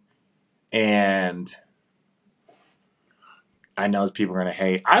 Philly. And I know people are going to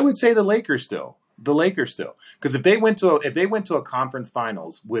hate. I would say the Lakers still. Because if they went to a conference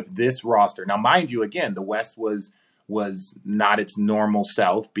finals with this roster, now mind you, again, the West was not its normal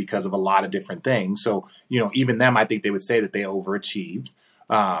self because of a lot of different things. So even them, I think they would say that they overachieved.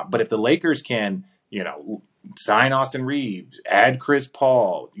 But if the Lakers can, sign Austin Reeves, add Chris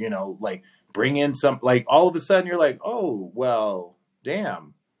Paul, like bring in some, like all of a sudden you're like, oh well,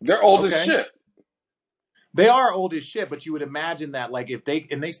 damn. They're old as shit. They are old as shit, but you would imagine that, like, if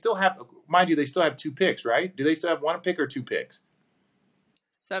they still have, mind you, they still have 2 picks, right? Do they still have 1 pick or 2 picks?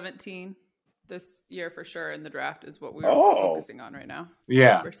 17 this year for sure in the draft is what we're focusing on right now.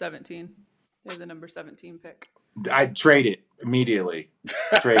 Yeah. Number 17. There's a number 17 pick. I'd trade it immediately.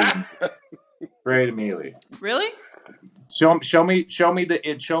 Trade immediately. Really? Show me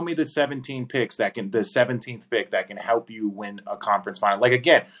the 17 picks the 17th pick that can help you win a conference final. Like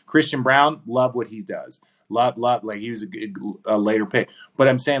again, Christian Brown, love what he does. Love, like he was a later pick. But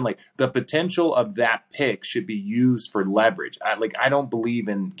I'm saying like the potential of that pick should be used for leverage. I don't believe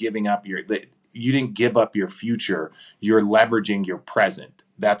in giving up you didn't give up your future. You're leveraging your present.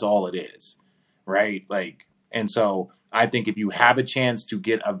 That's all it is. Right? And so I think if you have a chance to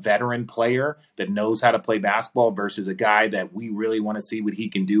get a veteran player that knows how to play basketball versus a guy that we really want to see what he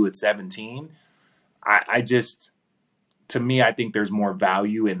can do at 17, to me, I think there's more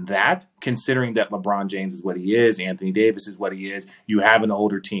value in that, considering that LeBron James is what he is, Anthony Davis is what he is. You have an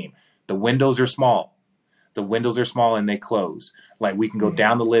older team. The windows are small. And they close. Like we can go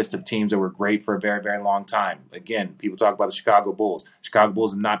down the list of teams that were great for a very, very long time. Again, people talk about the Chicago Bulls. Chicago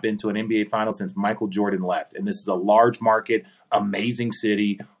Bulls have not been to an NBA final since Michael Jordan left. And this is a large market, amazing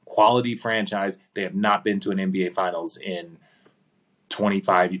city, quality franchise. They have not been to an NBA finals in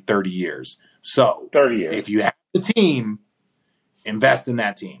 25, 30 years. So 30 years. If you have the team, invest in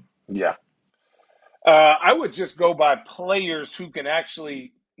that team. Yeah. I would just go by players who can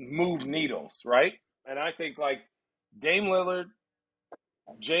actually move needles, right? And I think like Dame Lillard,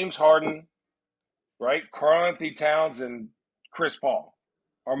 James Harden, right? Karl-Anthony Towns and Chris Paul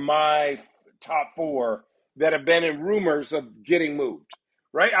are my top 4 that have been in rumors of getting moved,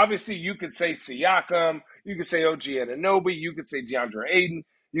 right? Obviously, you could say Siakam, You could say OG Anunoby. You could say DeAndre Ayton.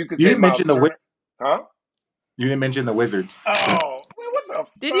 You could You say didn't mention Miles the Turner. Huh? You didn't mention the Wizards. Oh, what the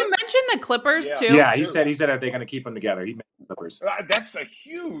Did fuck? you mention the Clippers Yeah, too? Yeah, he dude. said are they going to keep them together? He mentioned the Clippers. That's a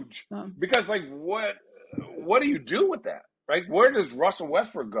huge because like what do you do with that? Right? Where does Russell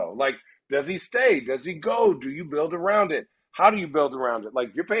Westbrook go? Like, does he stay? Does he go? Do you build around it? How do you build around it?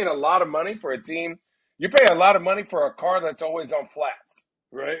 Like, you're paying a lot of money for a team. You're paying a lot of money for a car that's always on flats,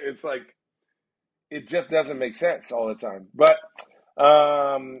 right? It's like it just doesn't make sense all the time. But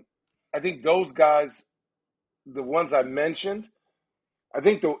I think those guys, the ones I mentioned, I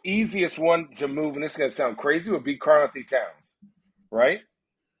think the easiest one to move, and this is going to sound crazy, would be Karl-Anthony Towns, right?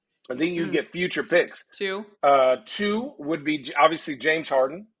 I think you get future picks. 2. 2 would be obviously James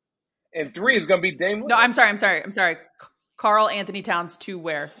Harden, and 3 is going to be Dame Lillard. No, I'm sorry. Karl-Anthony Towns to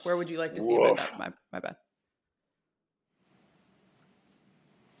where? Where would you like to see him end up? My bad.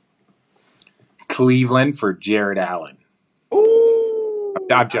 Cleveland for Jared Allen. Ooh,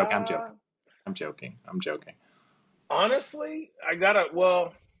 I'm joking. Honestly,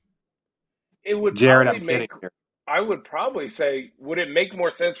 it would Jared, probably I'm kidding. I would probably say, would it make more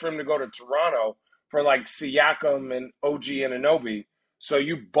sense for him to go to Toronto for like Siakam and OG Anunoby? So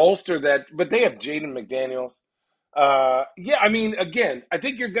you bolster that, but they have Jaden McDaniels. Yeah, I mean, again, I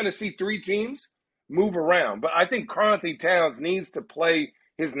think you're going to see 3 teams move around, but I think Karl-Anthony Towns needs to play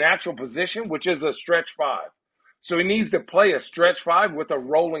his natural position, which is a stretch 5. So he needs to play a stretch 5 with a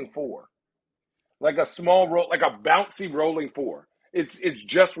rolling 4, like a small roll, like a bouncy rolling 4. It's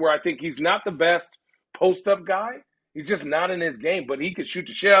just where I think he's not the best post up guy. He's just not in his game, but he can shoot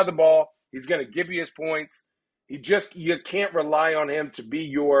the shit out of the ball. He's going to give you his points. You can't rely on him to be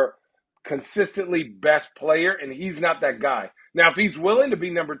your consistently best player, and he's not that guy. Now, if he's willing to be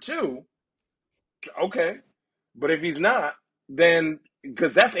number 2, okay. But if he's not, then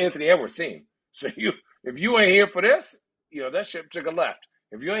because that's Anthony Edwards' team. So if you ain't here for this, that ship took a left.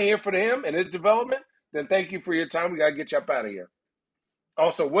 If you ain't here for him and his development, then thank you for your time. We got to get you up out of here.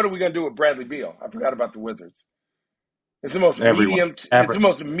 Also, what are we going to do with Bradley Beal? I forgot about the Wizards. It's the most medium. It's the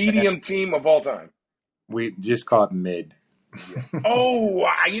most medium team of all time. We just call it mid. Yeah. Oh,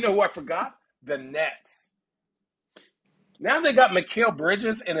 you know who I forgot? The Nets. Now they got Mikal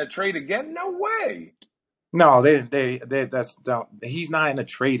Bridges in a trade again? No way. No, he's not in a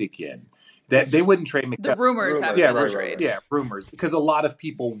trade again. They wouldn't trade Mikal. The rumors have been a trade. Yeah, rumors. Because a lot of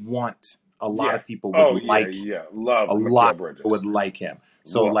people want. A lot of people would like. Love a Mikal lot Bridges. would like him.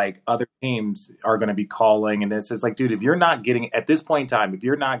 So like other teams are going to be calling, and it's like, dude, if you're not getting at this point in time, if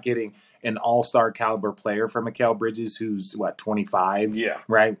you're not getting an all-star caliber player for Mikal Bridges, who's 25,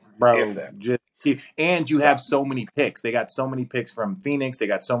 right, bro, and you have so many picks. They got so many picks from Phoenix. They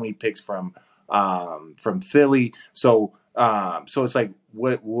got so many picks from Philly. So it's like,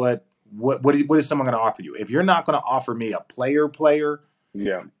 what is someone going to offer you? If you're not going to offer me a player.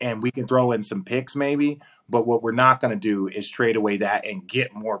 Yeah. And we can throw in some picks maybe, but what we're not going to do is trade away that and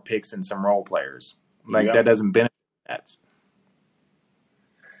get more picks and some role players. That doesn't benefit the Nets.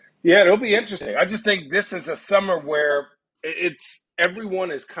 Yeah, it'll be interesting. I just think this is a summer where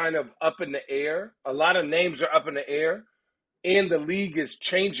everyone is kind of up in the air. A lot of names are up in the air, and the league is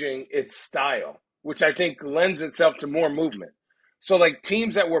changing its style, which I think lends itself to more movement. So like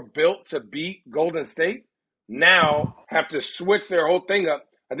teams that were built to beat Golden State now have to switch their whole thing up.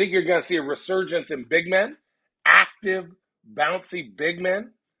 I think you're going to see a resurgence in big men, active, bouncy big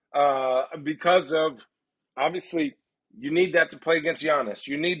men, because of, obviously, you need that to play against Giannis.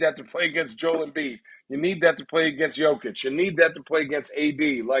 You need that to play against Joel Embiid. You need that to play against Jokic. You need that to play against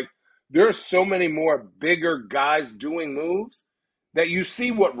AD. Like, there's so many more bigger guys doing moves that you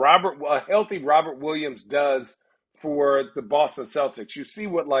see what a healthy Robert Williams does for the Boston Celtics. You see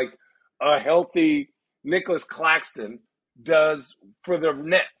what, like, a healthy Nicholas Claxton does for the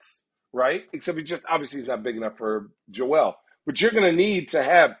Nets, right? Except obviously he's not big enough for Joel. But you're going to need to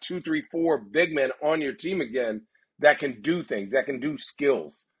have 2, 3, 4 big men on your team again that can do things, that can do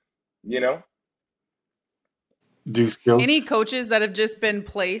skills, Do skills. Any coaches that have just been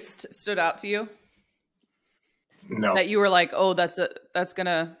placed stood out to you? No. That you were like, oh, that's going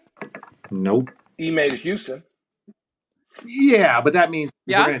to. Nope. He made Houston. Yeah, but that means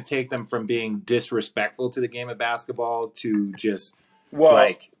we're going to take them from being disrespectful to the game of basketball to just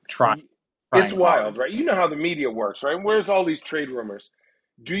trying. It's wild, right? You know how the media works, right? Where's all these trade rumors?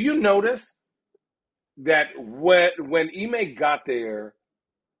 Do you notice that when Ime got there,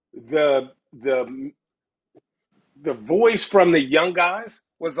 the voice from the young guys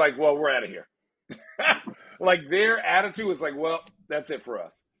was like, well, we're out of here. Like their attitude was like, well, that's it for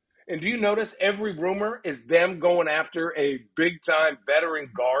us. And do you notice every rumor is them going after a big-time veteran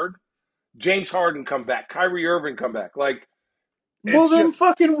guard James Harden come back, Kyrie Irving come back. Like, Well, it's then just,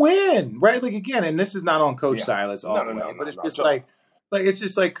 fucking win, right? Like again, and this is not on Coach yeah. Silas all the way, but it's just So like it's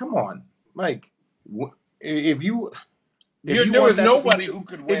just like, come on, like if you there want was that to be nobody who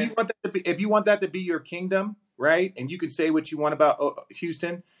could win. if you want that to be your kingdom, right? And you can say what you want about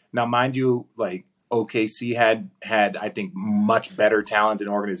Houston. Now, mind you, like OKC had I think much better talent and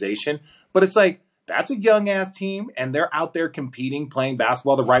organization, but it's like that's a young ass team, and they're out there competing, playing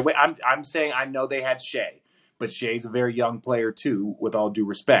basketball the right way. I'm saying I know they had Shea, but Shea's a very young player too, with all due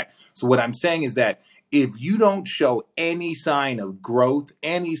respect. So what I'm saying is that if you don't show any sign of growth,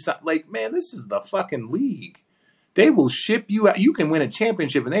 any sign, like man, this is the fucking league. They will ship you out. You can win a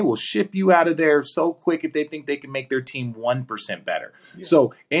championship and they will ship you out of there so quick if they think they can make their team 1% better. Yeah.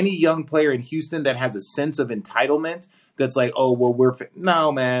 So any young player in Houston that has a sense of entitlement that's like, oh, well,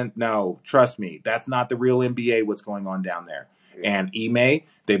 no, man, no, trust me. That's not the real NBA, what's going on down there. Yeah. And Ime,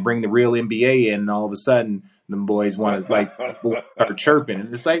 they bring the real NBA in and all of a sudden them boys want to like start chirping.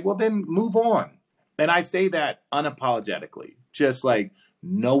 And it's like, well, then move on. And I say that unapologetically, just like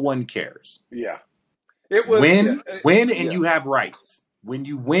no one cares. Yeah. It was win, and you have rights. When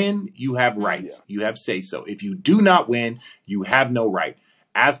you win, you have rights. Yeah. You have say so. If you do not win, you have no right.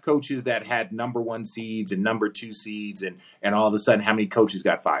 As coaches that had number 1 seeds and number 2 seeds, and all of a sudden, how many coaches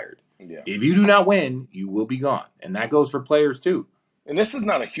got fired? Yeah. If you do not win, you will be gone, and that goes for players too. And this is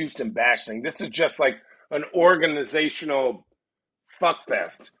not a Houston bashing. This is just like an organizational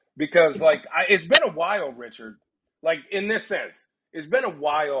fuckfest because, like, it's been a while, Richard. Like in this sense, it's been a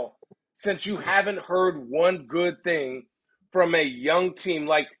while since you haven't heard one good thing from a young team.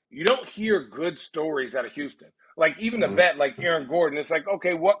 Like, you don't hear good stories out of Houston. Like, even a vet like Aaron Gordon, it's like,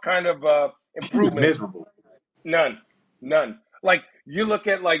 okay, what kind of improvements? Miserable. None. Like, you look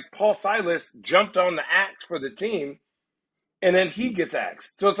at, like, Paul Silas jumped on the axe for the team, and then he gets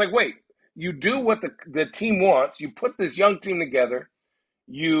axed. So it's like, wait, you do what the team wants. You put this young team together.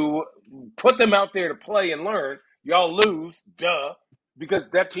 You put them out there to play and learn. Y'all lose, duh, because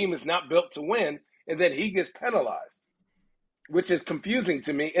that team is not built to win, and then he gets penalized, which is confusing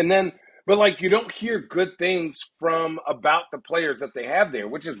to me. And then, but like, you don't hear good things about the players that they have there,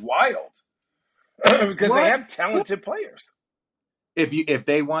 which is wild because they have talented players. If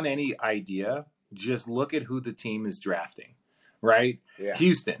they want any idea, just look at who the team is drafting, right? Yeah.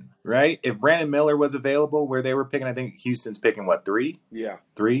 Houston, right? If Brandon Miller was available where they were picking, I think Houston's picking what, 3? Yeah.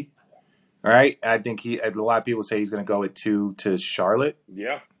 3? All right. I think a lot of people say he's going to go at 2 to Charlotte.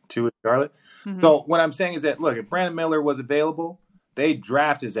 Yeah. 2 at Charlotte. Mm-hmm. So what I'm saying is that, look, if Brandon Miller was available, they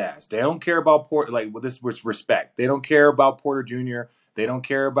draft his ass. They don't care about Porter. Like, with this with respect, they don't care about Porter Jr. They don't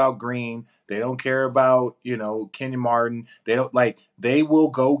care about Green. They don't care about, Kenyon Martin. They don't they will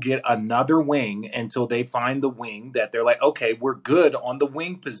go get another wing until they find the wing that they're like, okay, we're good on the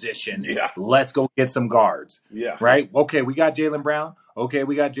wing position. Yeah. Let's go get some guards. Yeah. Right? Okay, we got Jaylen Brown. Okay,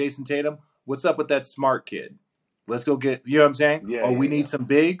 we got Jason Tatum. What's up with that smart kid? Let's go get, you know what I'm saying? Yeah, we need some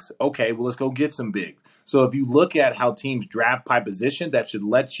bigs. Okay, well, let's go get some bigs. So if you look at how teams draft by position, that should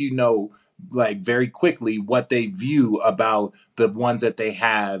let you know, like, very quickly what they view about the ones that they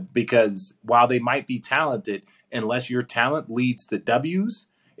have. Because while they might be talented, unless your talent leads to W's,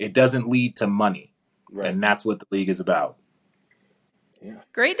 it doesn't lead to money. Right. And that's what the league is about. Yeah.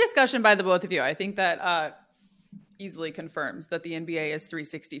 Great discussion by the both of you. I think that easily confirms that the NBA is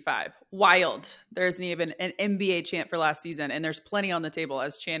 365. Wild. There isn't even an NBA chant for last season, and there's plenty on the table,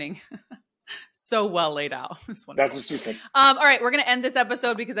 as Channing so well laid out. That's what she said. All right, we're going to end this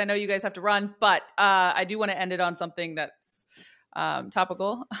episode because I know you guys have to run, but I do want to end it on something that's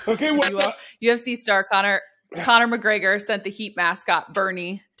topical. Okay, what's up? UFC star Conor McGregor sent the Heat mascot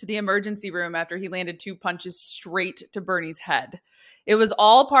Bernie to the emergency room after he landed 2 punches straight to Bernie's head. It was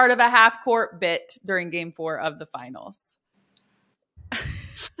all part of a half-court bit during Game 4 of the finals.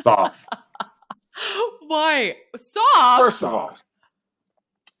 Soft. Why? Soft? First of all,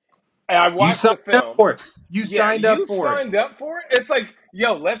 I watched the film. You signed up for it. You signed up for it? It's like,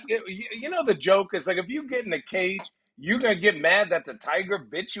 yo, let's get, the joke is like, if you get in a cage, you're going to get mad that the tiger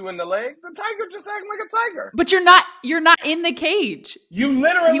bit you in the leg? The tiger just acting like a tiger. But you're not in the cage. You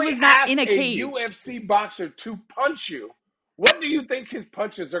literally he was not in a cage. UFC boxer to punch you. What do you think his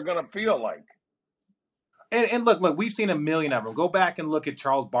punches are going to feel like? And look, we've seen a million of them. Go back and look at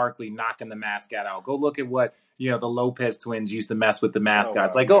Charles Barkley knocking the mascot out. Go look at what, the Lopez twins used to mess with the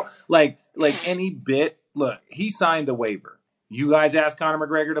mascots. Like any bit. Look, he signed the waiver. You guys asked Conor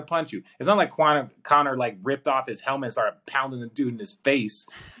McGregor to punch you. It's not like Conor like ripped off his helmet and started pounding the dude in his face,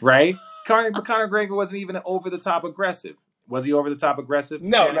 right? Conor McGregor wasn't even over the top aggressive. Was he over the top aggressive?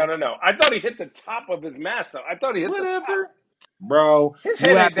 No. I thought he hit the top of his mask. I thought he hit the top. Bro, His you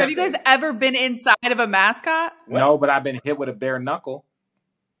head have ain't to, Have you guys ever been inside of a mascot? no, but I've been hit with a bare knuckle.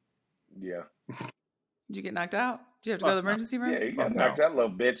 Yeah. Did you get knocked out? Did you have to go to the emergency room? Yeah, you got Fuck knocked no. out,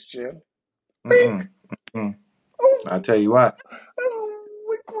 little bitch, Jim. Mm-mm. Mm-mm. I tell you what. Oh,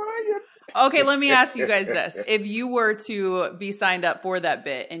 we're crying. Okay, let me ask you guys this. If you were to be signed up for that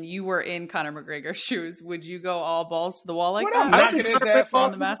bit and you were in Conor McGregor's shoes, would you go all balls to the wall like What, that? I'm I don't think knocking his Connor went ass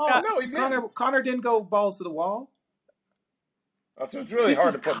balls on out. the to the wall. mascot? No, he didn't. Connor didn't go balls to the wall. So it's really This hard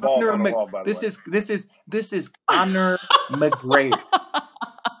is to put balls Connor on the wall, by the way. this is Connor McGregor.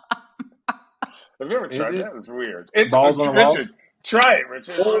 Have you ever Is tried it? that? It's weird. It's Balls on the walls? Richard. Try it,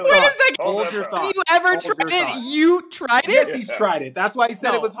 Richard. It's Hold really Wait hard. a second. Hold Hold that your thought. Have thought. you ever Hold your tried it? thought. You tried it? Yes, he's tried it. That's why he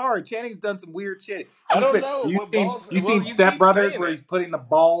said No. it was hard. Channing's done some weird shit. I don't know what balls. You Well, seen you Step keep Brothers saying where it. he's putting the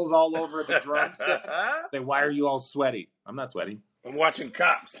balls all over the drum set? Then why are you all sweaty? I'm not sweaty. I'm watching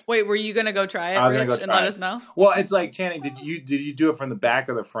Cops. Wait, were you gonna go try it, I was gonna Rich, go and try let it. us know? Well, it's like Channing. Did you do it from the back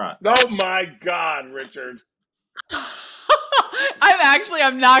or the front? Oh my God, Richard.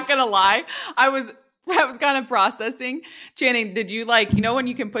 I'm not gonna lie. I was kind of processing. Channing, did you when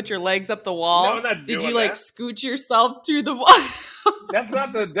you can put your legs up the wall? No, I'm not Did doing you that. scooch yourself to the wall? That's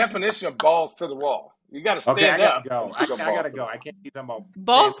not the definition of balls to the wall. You got to stand Okay, I gotta up. go. and I balls gotta to go. the I can't keep talking about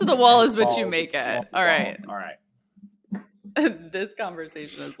Balls to the wall is what you balls make on it. the All wall. right. All right. This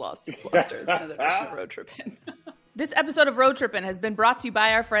conversation has lost its luster. It's another edition of Road Trippin'. This episode of Road Trippin' has been brought to you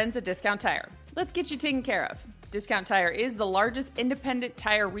by our friends at Discount Tire. Let's get you taken care of. Discount Tire is the largest independent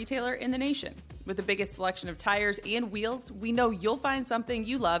tire retailer in the nation. With the biggest selection of tires and wheels, we know you'll find something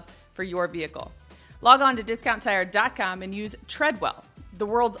you love for your vehicle. Log on to discounttire.com and use Treadwell, the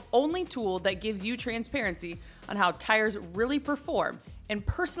world's only tool that gives you transparency on how tires really perform and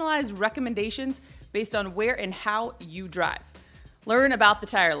personalized recommendations based on where and how you drive. Learn about the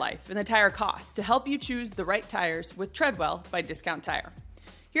tire life and the tire cost to help you choose the right tires with Treadwell by Discount Tire.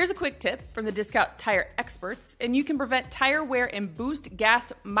 Here's a quick tip from the Discount Tire experts, and you can prevent tire wear and boost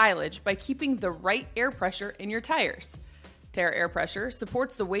gas mileage by keeping the right air pressure in your tires. Tire air pressure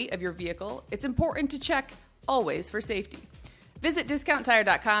supports the weight of your vehicle. It's important to check always for safety. Visit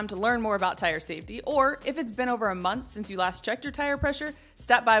discounttire.com to learn more about tire safety, or if it's been over a month since you last checked your tire pressure,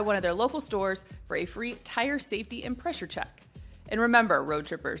 stop by one of their local stores for a free tire safety and pressure check. And remember, road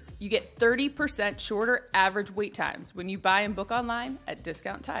trippers, you get 30% shorter average wait times when you buy and book online at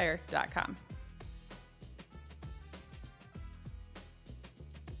discounttire.com.